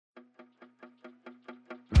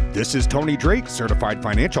This is Tony Drake, certified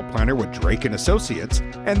financial planner with Drake & Associates,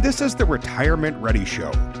 and this is the Retirement Ready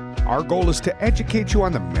Show. Our goal is to educate you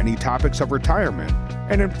on the many topics of retirement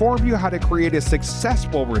and inform you how to create a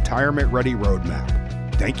successful retirement-ready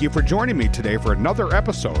roadmap. Thank you for joining me today for another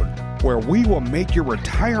episode where we will make your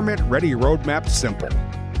retirement-ready roadmap simple.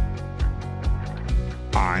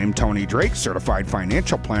 I'm Tony Drake, certified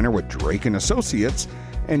financial planner with Drake & Associates,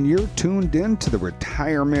 and you're tuned in to the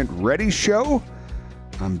Retirement Ready Show.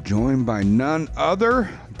 I'm joined by none other,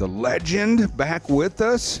 the legend back with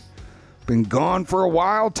us. Been gone for a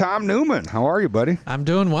while, Tom Newman. How are you, buddy? I'm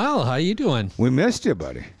doing well. How you doing? We missed you,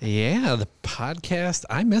 buddy. Yeah, the podcast.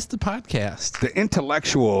 I missed the podcast. The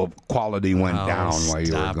intellectual quality went down while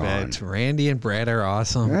you were gone. It. Randy and Brad are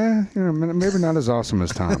awesome. Maybe not as awesome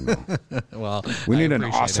as Tom, though. Well, we need an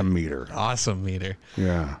awesome meter. Awesome meter.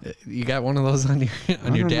 Yeah. You got one of those on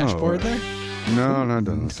your dashboard there? No, that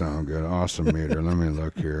doesn't sound good. Awesome meter. Let me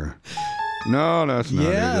look here. No, that's not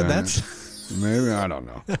it. Yeah, that's... Maybe, I don't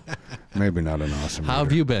know. Maybe not an awesome meter. How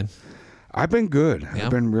have you been? I've been good. Yeah.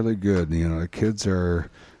 I've been really good. You know, the kids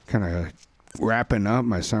are kind of wrapping up.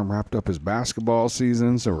 My son wrapped up his basketball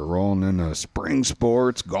season, so we're rolling into spring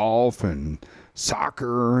sports, golf, and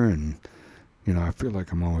soccer, and... You know, I feel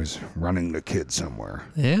like I'm always running the kids somewhere.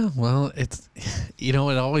 Yeah, well, it's, it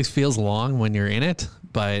always feels long when you're in it,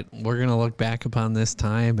 but we're going to look back upon this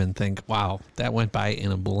time and think, wow, that went by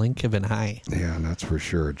in a blink of an eye. Yeah, that's for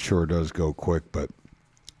sure. It sure does go quick. But,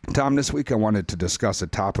 Tom, this week I wanted to discuss a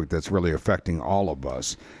topic that's really affecting all of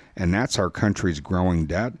us, and that's our country's growing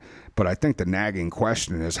debt. But I think the nagging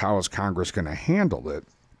question is, how is Congress going to handle it?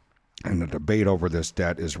 And the debate over this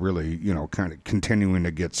debt is really, kind of continuing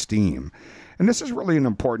to get steam. And this is really an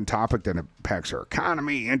important topic that impacts our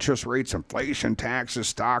economy, interest rates, inflation, taxes,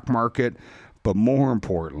 stock market, but more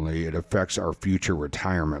importantly, it affects our future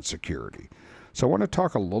retirement security. So I want to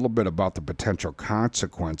talk a little bit about the potential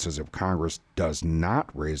consequences if Congress does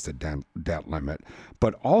not raise the debt limit,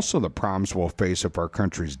 but also the problems we'll face if our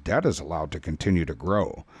country's debt is allowed to continue to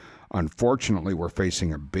grow. Unfortunately, we're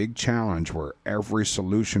facing a big challenge where every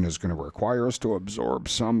solution is going to require us to absorb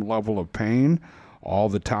some level of pain. All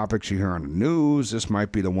the topics you hear on the news, this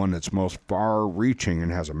might be the one that's most far-reaching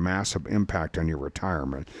and has a massive impact on your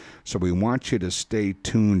retirement. So we want you to stay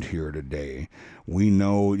tuned here today. We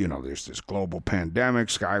know, there's this global pandemic,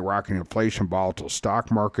 skyrocketing inflation, volatile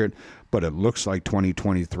stock market, but it looks like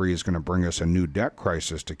 2023 is going to bring us a new debt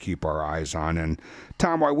crisis to keep our eyes on. And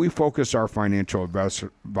Tom, while we focus our financial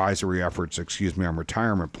advisory efforts, on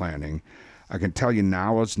retirement planning, I can tell you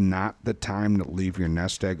now is not the time to leave your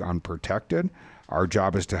nest egg unprotected. Our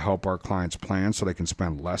job is to help our clients plan so they can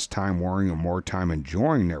spend less time worrying and more time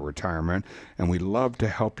enjoying their retirement. And we love to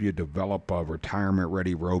help you develop a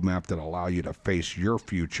retirement-ready roadmap that allow you to face your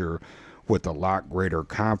future with a lot greater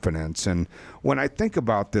confidence. And when I think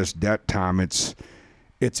about this debt, Tom, it's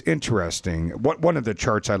interesting. One of the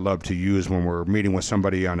charts I love to use when we're meeting with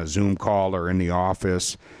somebody on a Zoom call or in the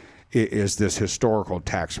office is this historical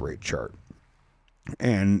tax rate chart.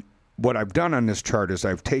 And what I've done on this chart is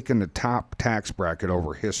I've taken the top tax bracket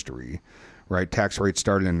over history, right? Tax rate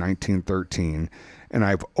started in 1913, and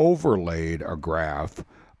I've overlaid a graph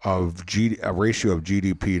of a ratio of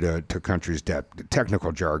GDP to country's debt.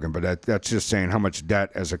 Technical jargon, but that's just saying how much debt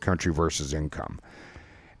as a country versus income.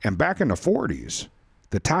 And back in the 40s,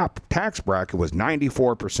 the top tax bracket was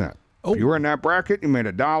 94%. Oh. If you were in that bracket, you made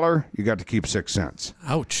 $1, you got to keep 6 cents.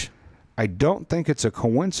 Ouch. I don't think it's a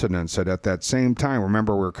coincidence that at that same time,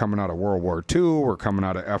 remember we're coming out of World War II, we're coming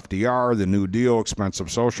out of FDR, the New Deal,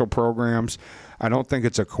 expensive social programs. I don't think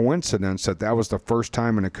it's a coincidence that was the first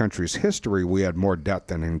time in the country's history we had more debt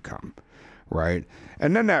than income, right?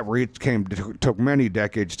 And then that rate took many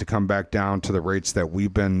decades to come back down to the rates that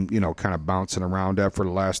we've been, kind of bouncing around at for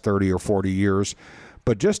the last 30 or 40 years.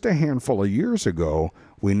 But just a handful of years ago,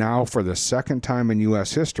 we now, for the second time in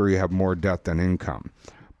U.S. history, have more debt than income.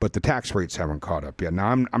 But the tax rates haven't caught up yet. Now,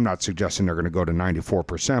 I'm not suggesting they're going to go to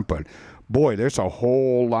 94%, but boy, there's a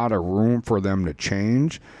whole lot of room for them to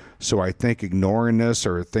change. So I think ignoring this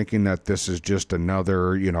or thinking that this is just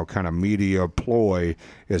another, kind of media ploy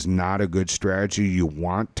is not a good strategy. You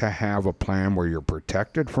want to have a plan where you're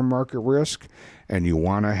protected from market risk, and you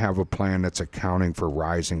want to have a plan that's accounting for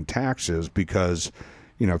rising taxes because,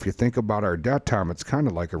 if you think about our debt, Tom, it's kind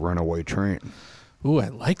of like a runaway train. Ooh, I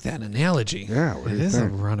like that analogy. Yeah, what do you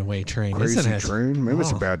think? A runaway train, Crazy isn't it? Train? Maybe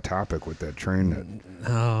it's a bad topic with that train.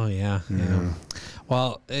 Oh, yeah.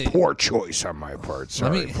 Well, poor choice on my part.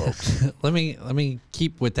 Sorry, folks. Let me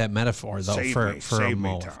keep with that metaphor though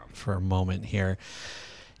for a moment here.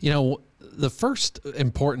 The first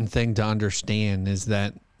important thing to understand is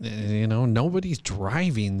that Nobody's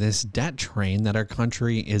driving this debt train that our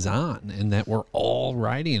country is on and that we're all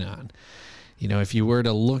riding on. If you were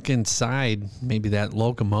to look inside maybe that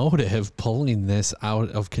locomotive pulling this out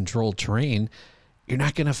of control train, you're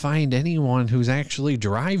not going to find anyone who's actually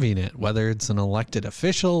driving it, whether it's an elected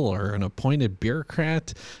official or an appointed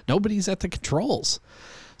bureaucrat. Nobody's at the controls.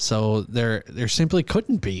 So there simply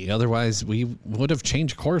couldn't be. Otherwise, we would have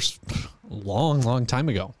changed course long time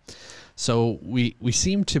ago. So we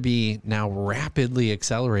seem to be now rapidly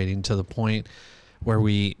accelerating to the point where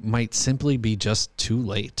we might simply be just too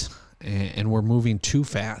late, and we're moving too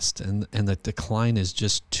fast, and the decline is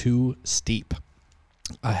just too steep.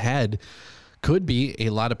 Ahead could be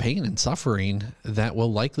a lot of pain and suffering that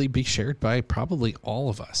will likely be shared by probably all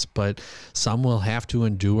of us, but some will have to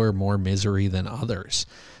endure more misery than others.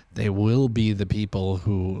 They will be the people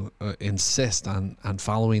who insist on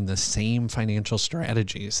following the same financial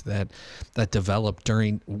strategies that developed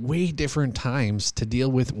during way different times to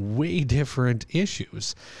deal with way different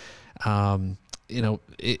issues. I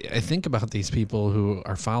think about these people who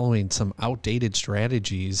are following some outdated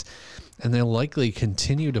strategies, and they'll likely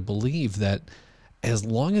continue to believe that as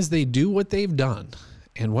long as they do what they've done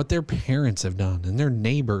and what their parents have done and their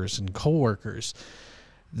neighbors and coworkers,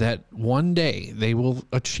 that one day they will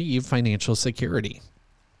achieve financial security.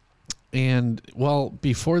 And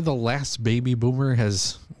before the last baby boomer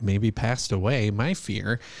has maybe passed away, my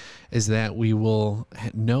fear is that we will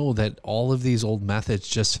know that all of these old methods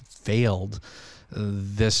just failed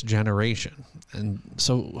this generation. And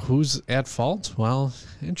so who's at fault? Well,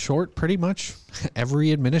 in short, pretty much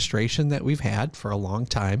every administration that we've had for a long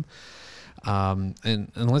time. And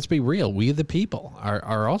let's be real, we the people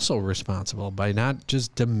are also responsible by not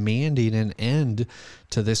just demanding an end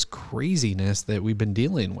to this craziness that we've been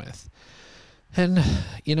dealing with. And,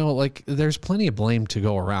 there's plenty of blame to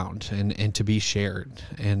go around and to be shared.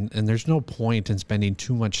 And there's no point in spending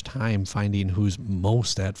too much time finding who's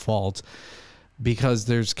most at fault, because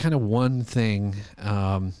there's kind of one thing,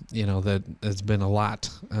 that has been a lot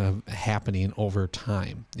happening over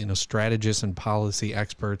time. Strategists and policy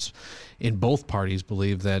experts in both parties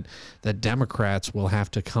believe that Democrats will have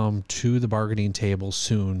to come to the bargaining table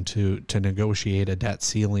soon to negotiate a debt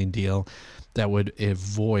ceiling deal that would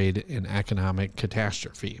avoid an economic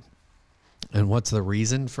catastrophe. And what's the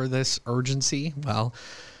reason for this urgency? Well,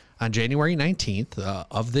 on January 19th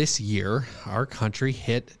of this year, our country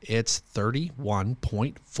hit its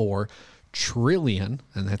 $31.4 trillion,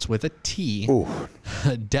 and that's with a T,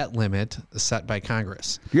 debt limit set by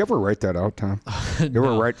Congress. You ever write that out, Tom? You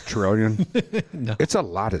ever write trillion? No. It's a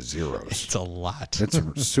lot of zeros. It's a lot. It's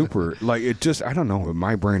super, I don't know, in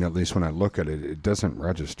my brain, at least when I look at it, it doesn't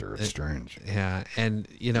register. It's strange. Yeah, and,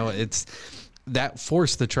 it's... that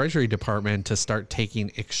forced the Treasury Department to start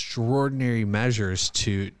taking extraordinary measures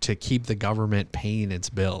to keep the government paying its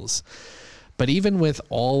bills. But even with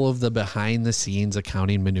all of the behind-the-scenes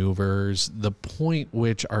accounting maneuvers, the point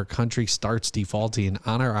which our country starts defaulting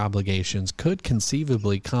on our obligations could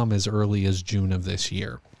conceivably come as early as June of this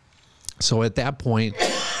year. So at that point,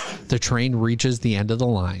 the train reaches the end of the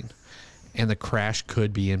line, and the crash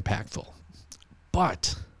could be impactful.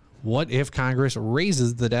 But what if Congress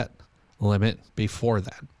raises the debt limit before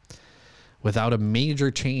that? Without a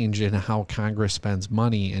major change in how Congress spends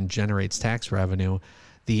money and generates tax revenue,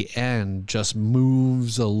 the end just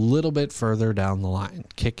moves a little bit further down the line,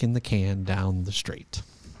 kicking the can down the street.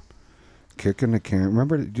 Kicking the can.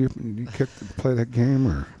 Remember, did you play that game?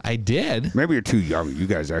 Or I did. Maybe you're too young. You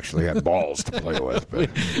guys actually had balls to play with.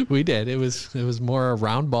 But we did. It was more a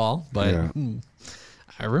round ball, but yeah.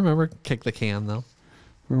 I remember kick the can though.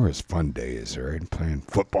 Remember his fun days, right? Playing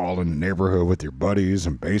football in the neighborhood with your buddies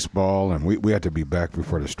and baseball, and we had to be back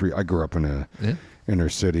before the street. I grew up in a inner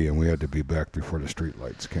city, and we had to be back before the street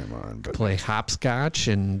lights came on. But play hopscotch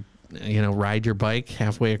and ride your bike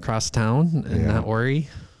halfway across town and not worry.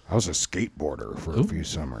 I was a skateboarder for a few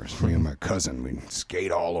summers. Me and my cousin, we'd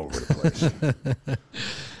skate all over the place.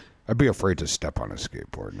 I'd be afraid to step on a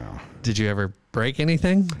skateboard now. Did you ever break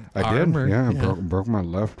anything? I did. I broke my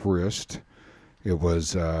left wrist. It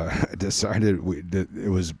was decided it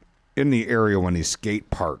was in the area when these skate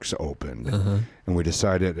parks opened, and we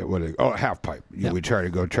decided half pipe. Yep. We tried to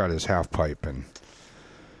go try this half pipe, and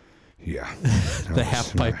the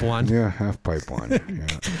half pipe one. Yeah, half pipe one.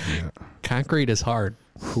 Yeah. Concrete is hard.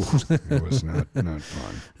 It was not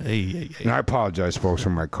fun. And I apologize, folks, for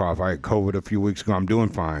my cough. I had COVID a few weeks ago. I'm doing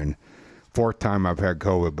fine. 4th time I've had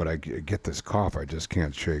COVID, but I get this cough I just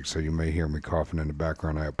can't shake, so you may hear me coughing in the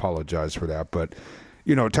background. I apologize for that. But,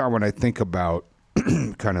 Tom, when I think about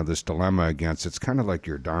kind of this dilemma it's kind of like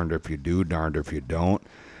you're darned if you do, darned if you don't.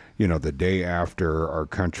 the day after our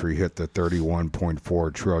country hit the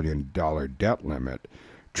 $31.4 trillion debt limit,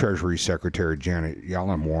 Treasury Secretary Janet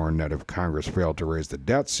Yellen warned that if Congress failed to raise the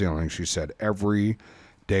debt ceiling, she said every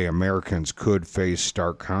day Americans could face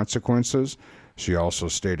stark consequences. She also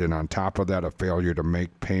stated on top of that, a failure to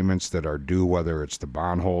make payments that are due, whether it's to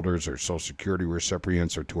bondholders or Social Security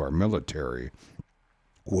recipients or to our military,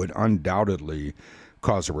 would undoubtedly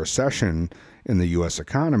cause a recession in the U.S.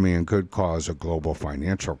 economy and could cause a global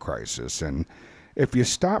financial crisis. And if you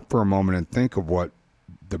stop for a moment and think of what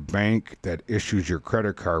the bank that issues your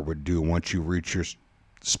credit card would do once you reach your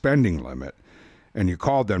spending limit, and you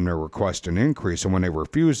called them to request an increase, and when they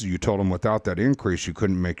refused, you told them without that increase, you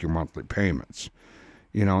couldn't make your monthly payments.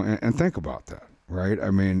 And think about that, right?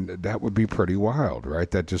 I mean, that would be pretty wild,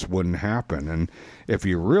 right? That just wouldn't happen. And if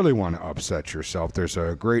you really want to upset yourself, there's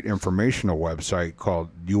a great informational website called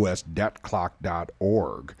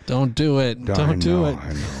usdebtclock.org. Don't do it. Don't do it.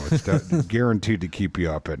 I know. It's guaranteed to keep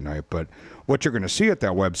you up at night. But what you're going to see at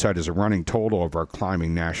that website is a running total of our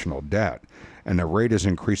climbing national debt. And the rate is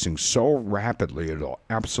increasing so rapidly, it'll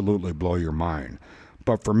absolutely blow your mind.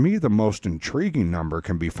 But for me, the most intriguing number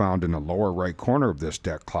can be found in the lower right corner of this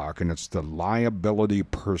debt clock, and it's the liability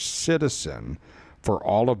per citizen for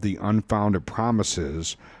all of the unfounded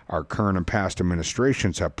promises our current and past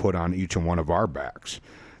administrations have put on each and one of our backs.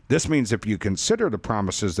 This means if you consider the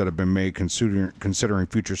promises that have been made considering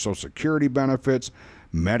future Social Security benefits,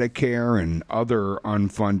 Medicare, and other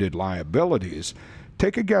unfunded liabilities,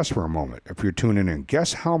 take a guess for a moment. If you're tuning in,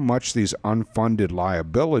 guess how much these unfunded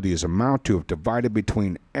liabilities amount to if divided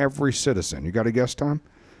between every citizen. You got a guess, Tom?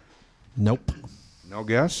 Nope. No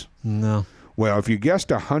guess? No. Well, if you guessed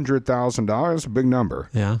 $100,000, a big number.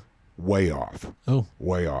 Yeah. Way off. Oh.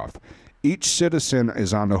 Way off. Each citizen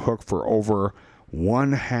is on the hook for over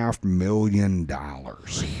 $1.5 million.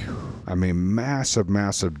 I mean, massive,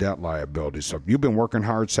 massive debt liability. So if you've been working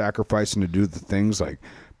hard, sacrificing to do the things like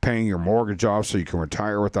paying your mortgage off so you can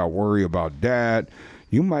retire without worry about debt,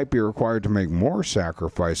 you might be required to make more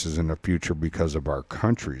sacrifices in the future because of our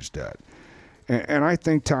country's debt. And I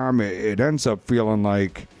think, Tom, it ends up feeling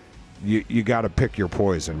like you got to pick your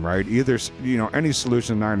poison, right? Either, any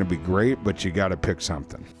solution is not going to be great, but you got to pick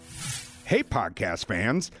something. Hey, podcast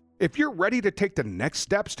fans, if you're ready to take the next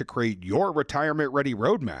steps to create your retirement-ready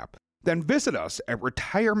roadmap, then visit us at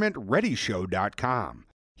retirementreadyshow.com.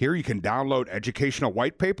 Here you can download educational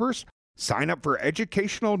white papers, sign up for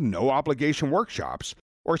educational no-obligation workshops,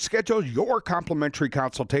 or schedule your complimentary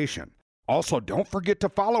consultation. Also, don't forget to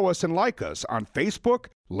follow us and like us on Facebook,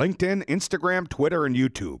 LinkedIn, Instagram, Twitter, and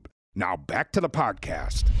YouTube. Now back to the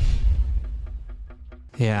podcast.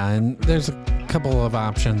 Yeah, and there's a couple of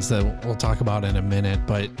options that we'll talk about in a minute,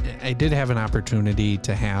 but I did have an opportunity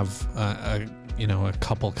to have a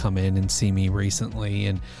couple come in and see me recently,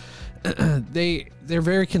 and they're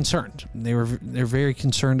very concerned. They're very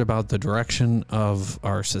concerned about the direction of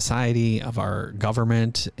our society, of our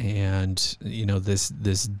government, and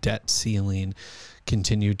this debt ceiling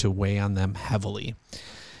continued to weigh on them heavily.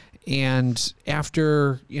 And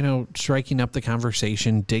after striking up the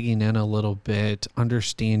conversation, digging in a little bit,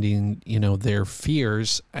 understanding their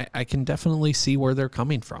fears, I can definitely see where they're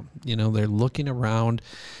coming from. They're looking around,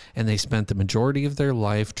 and they spent the majority of their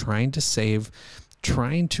life trying to save,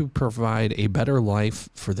 trying to provide a better life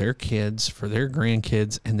for their kids, for their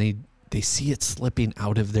grandkids, and they see it slipping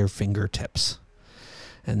out of their fingertips.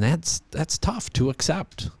 And that's tough to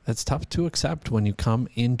accept. That's tough to accept when you come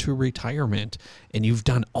into retirement and you've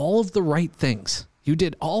done all of the right things. You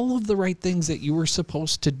did all of the right things that you were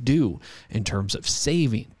supposed to do in terms of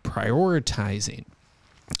saving, prioritizing,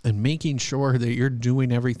 and making sure that you're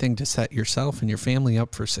doing everything to set yourself and your family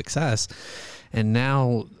up for success. And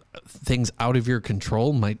now things out of your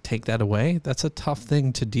control might take that away. That's a tough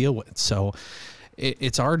thing to deal with. So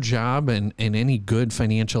it's our job and any good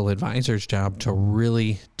financial advisor's job to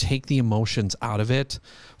really take the emotions out of it,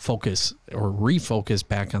 focus or refocus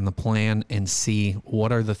back on the plan and see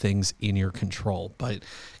what are the things in your control. But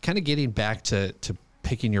kind of getting back to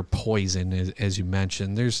picking your poison, as you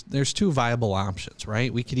mentioned, there's two viable options,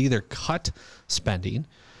 right? We could either cut spending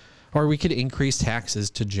or we could increase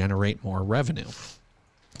taxes to generate more revenue.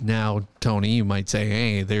 Now, Tony, you might say,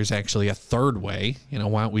 hey, there's actually a third way.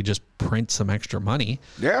 Why don't we just print some extra money?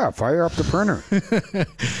 Yeah, fire up the printer.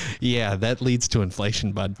 Yeah, that leads to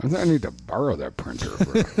inflation, bud. I need to borrow that printer.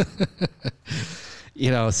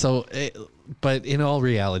 But in all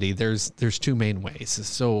reality, there's two main ways.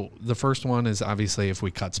 So the first one is obviously if we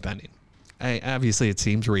cut spending. Obviously, it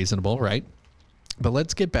seems reasonable, right? But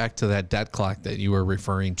let's get back to that debt clock that you were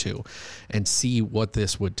referring to and see what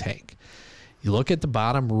this would take. You look at the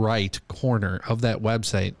bottom right corner of that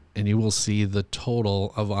website, and you will see the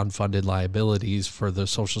total of unfunded liabilities for the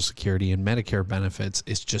Social Security and Medicare benefits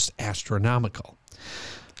is just astronomical.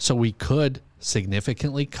 So we could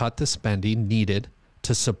significantly cut the spending needed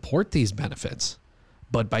to support these benefits.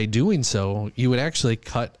 But by doing so, you would actually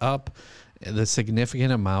cut up the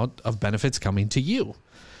significant amount of benefits coming to you.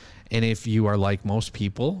 And if you are like most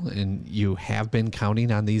people and you have been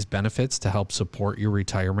counting on these benefits to help support your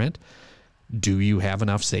retirement, do you have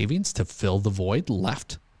enough savings to fill the void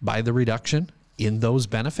left by the reduction in those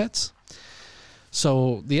benefits?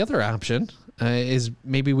 So the other option is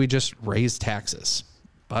maybe we just raise taxes.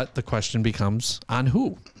 But the question becomes, on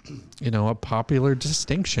who? A popular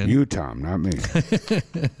distinction. You, Tom, not me.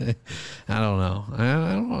 I don't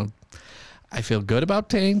know. I feel good about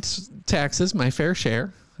paying taxes, my fair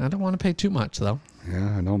share. I don't want to pay too much, though.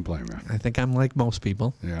 Yeah, I don't blame you. I think I'm like most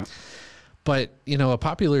people. Yeah. But, a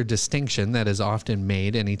popular distinction that is often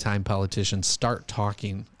made anytime politicians start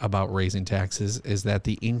talking about raising taxes is that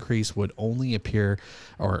the increase would only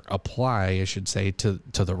apply, I should say, to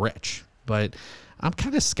the rich. But I'm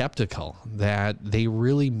kind of skeptical that they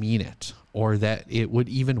really mean it or that it would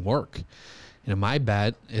even work. My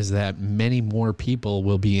bet is that many more people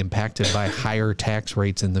will be impacted by higher tax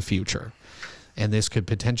rates in the future. And this could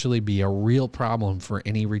potentially be a real problem for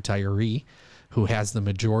any retiree who has the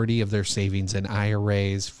majority of their savings in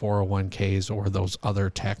IRAs, 401ks, or those other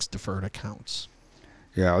tax-deferred accounts.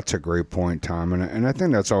 Yeah, that's a great point, Tom. And I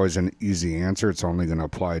think that's always an easy answer. It's only going to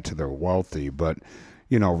apply to the wealthy. But,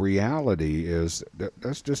 reality is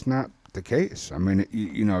that's just not the case. I mean,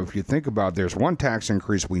 if you think about, there's one tax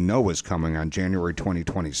increase we know is coming on January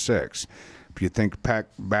 2026. If you think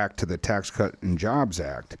back to the Tax Cut and Jobs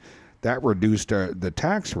Act, that reduced the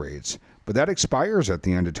tax rates, but that expires at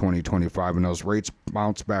the end of 2025, and those rates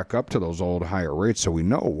bounce back up to those old higher rates. So we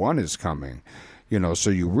know one is coming. So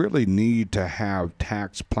you really need to have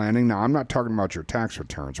tax planning. Now, I'm not talking about your tax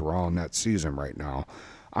returns. We're all in that season right now.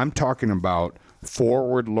 I'm talking about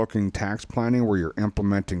forward-looking tax planning where you're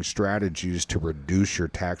implementing strategies to reduce your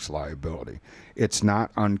tax liability. It's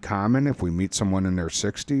not uncommon if we meet someone in their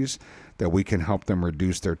 60s that we can help them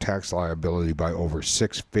reduce their tax liability by over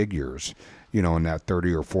 6 figures, in that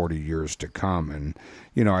 30 or 40 years to come.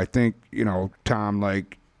 And, I think, Tom,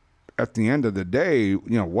 like at the end of the day,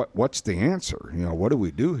 what's the answer? What do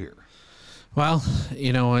we do here? Well,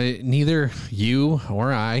 neither you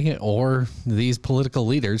or I or these political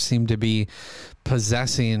leaders seem to be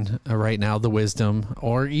possessing right now the wisdom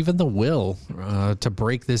or even the will to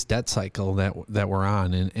break this debt cycle that we're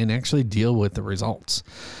on and actually deal with the results.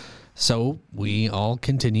 So we all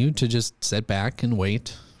continue to just sit back and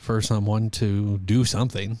wait for someone to do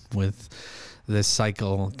something with this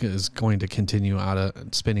cycle is going to continue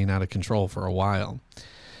spinning out of control for a while.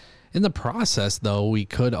 In the process, though, we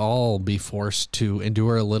could all be forced to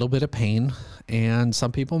endure a little bit of pain, and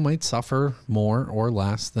some people might suffer more or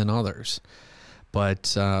less than others.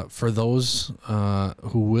 But for those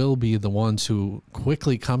who will be the ones who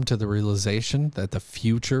quickly come to the realization that the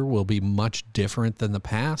future will be much different than the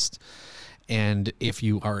past, and if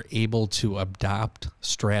you are able to adopt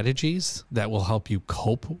strategies that will help you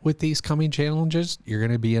cope with these coming challenges, you're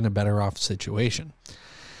going to be in a better off situation.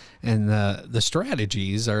 And the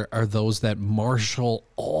strategies are those that marshal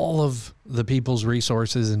all of the people's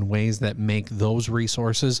resources in ways that make those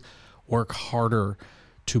resources work harder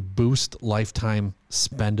to boost lifetime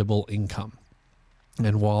spendable income.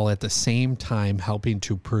 And while at the same time helping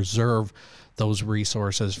to preserve those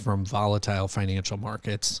resources from volatile financial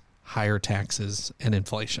markets, higher taxes, and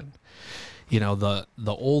inflation. The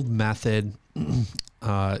old method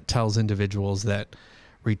tells individuals that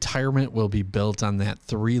retirement will be built on that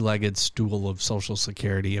three-legged stool of Social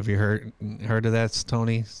Security. Have you heard of that,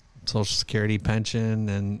 Tony? Social Security, pension,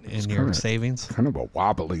 and your savings? Kind of a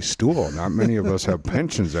wobbly stool. Not many of us have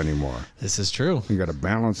pensions anymore. This is true. You got to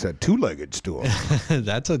balance that two-legged stool.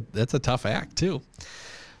 That's a tough act too.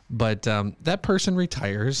 But that person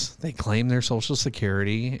retires. They claim their Social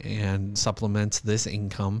Security and supplements this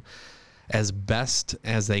income as best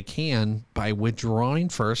as they can by withdrawing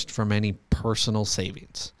first from any personal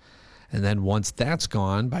savings. And then once that's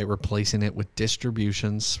gone, by replacing it with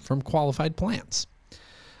distributions from qualified plans.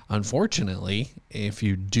 Unfortunately, if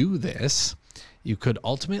you do this, you could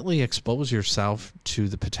ultimately expose yourself to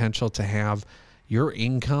the potential to have your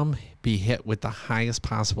income be hit with the highest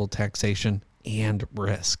possible taxation and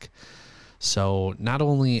risk. So not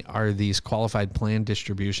only are these qualified plan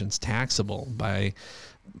distributions taxable by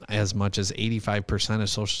as much as 85% of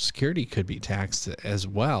Social Security could be taxed as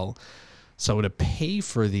well, So to pay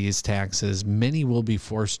for these taxes, many will be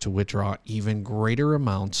forced to withdraw even greater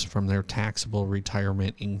amounts from their taxable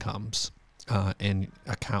retirement incomes and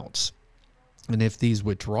accounts. And if these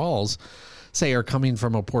withdrawals, say, are coming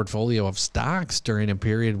from a portfolio of stocks during a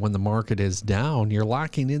period when the market is down, you're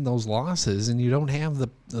locking in those losses and you don't have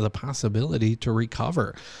the possibility to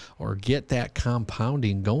recover or get that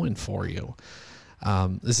compounding going for you.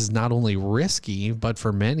 This is not only risky, but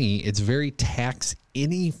for many, it's very tax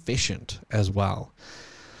inefficient as well.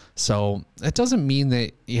 So that doesn't mean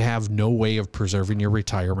that you have no way of preserving your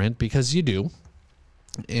retirement, because you do.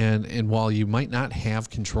 And while you might not have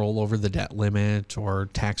control over the debt limit or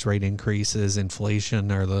tax rate increases,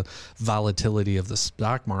 inflation, or the volatility of the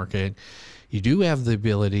stock market, you do have the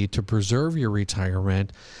ability to preserve your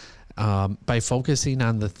retirement by focusing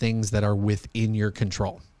on the things that are within your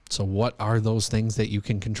control. So what are those things that you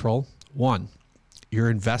can control? One, your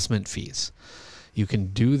investment fees. You can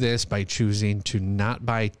do this by choosing to not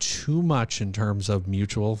buy too much in terms of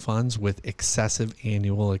mutual funds with excessive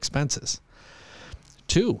annual expenses.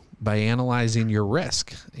 Two, by analyzing your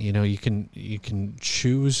risk. You can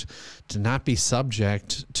choose to not be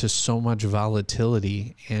subject to so much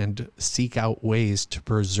volatility and seek out ways to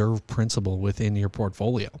preserve principal within your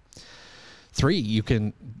portfolio. Three, you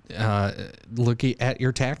can look at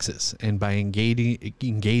your taxes, and by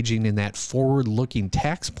engaging in that forward-looking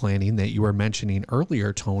tax planning that you were mentioning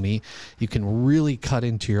earlier, Tony, you can really cut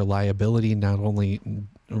into your liability not only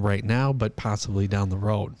right now, but possibly down the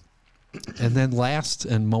road. And then last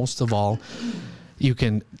and most of all, you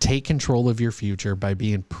can take control of your future by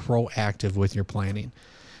being proactive with your planning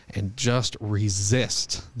and just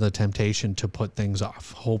resist the temptation to put things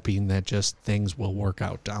off, hoping that just things will work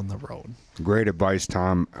out down the road. Great advice,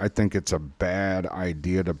 Tom. I think it's a bad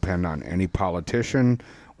idea to depend on any politician,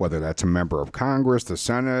 whether that's a member of Congress, the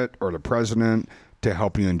Senate, or the president, to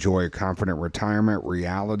help you enjoy a confident retirement.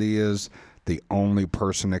 Reality is the only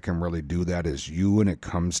person that can really do that is you, and it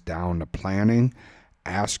comes down to planning.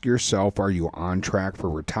 Ask yourself, are you on track for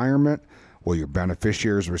retirement? Will your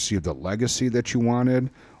beneficiaries receive the legacy that you wanted?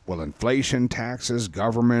 Will inflation, taxes,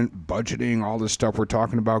 government, budgeting, all this stuff we're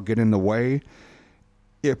talking about get in the way?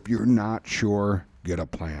 If you're not sure, get a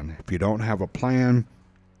plan. If you don't have a plan,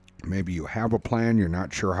 maybe you have a plan, you're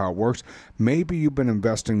not sure how it works. Maybe you've been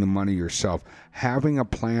investing the money yourself. Having a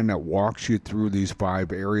plan that walks you through these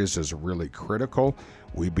 5 areas is really critical.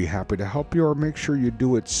 We'd be happy to help you, or make sure you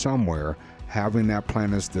do it somewhere. Having that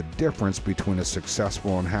plan is the difference between a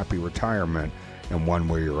successful and happy retirement and one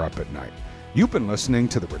where you're up at night. You've been listening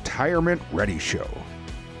to the Retirement Ready Show.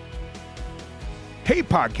 Hey,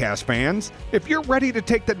 podcast fans, if you're ready to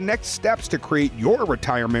take the next steps to create your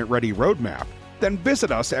retirement ready roadmap, then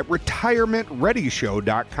visit us at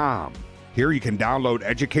retirementreadyshow.com. Here you can download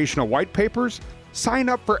educational white papers, sign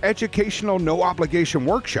up for educational no-obligation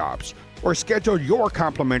workshops, or schedule your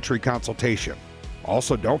complimentary consultation.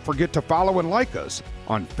 Also, don't forget to follow and like us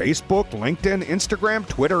on Facebook, LinkedIn, Instagram,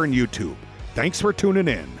 Twitter, and YouTube. Thanks for tuning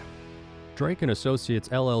in. Drake & Associates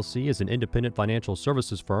LLC is an independent financial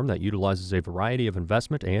services firm that utilizes a variety of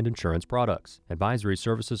investment and insurance products. Advisory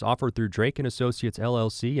services offered through Drake & Associates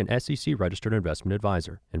LLC, an SEC-registered investment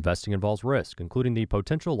advisor. Investing involves risk, including the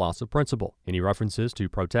potential loss of principal. Any references to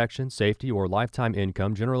protection, safety, or lifetime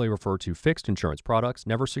income generally refer to fixed insurance products,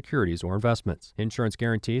 never securities or investments. Insurance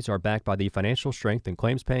guarantees are backed by the financial strength and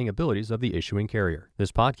claims-paying abilities of the issuing carrier.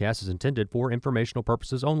 This podcast is intended for informational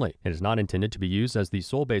purposes only. It is not intended to be used as the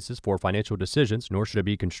sole basis for financial decisions, nor should it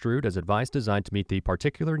be construed as advice designed to meet the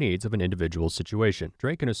particular needs of an individual's situation.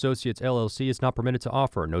 Drake & Associates LLC is not permitted to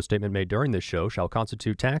offer. No statement made during this show shall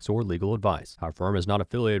constitute tax or legal advice. Our firm is not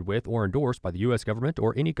affiliated with or endorsed by the U.S. government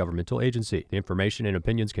or any governmental agency. The information and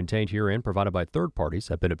opinions contained herein provided by third parties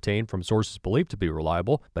have been obtained from sources believed to be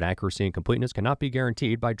reliable, but accuracy and completeness cannot be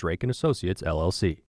guaranteed by Drake & Associates LLC.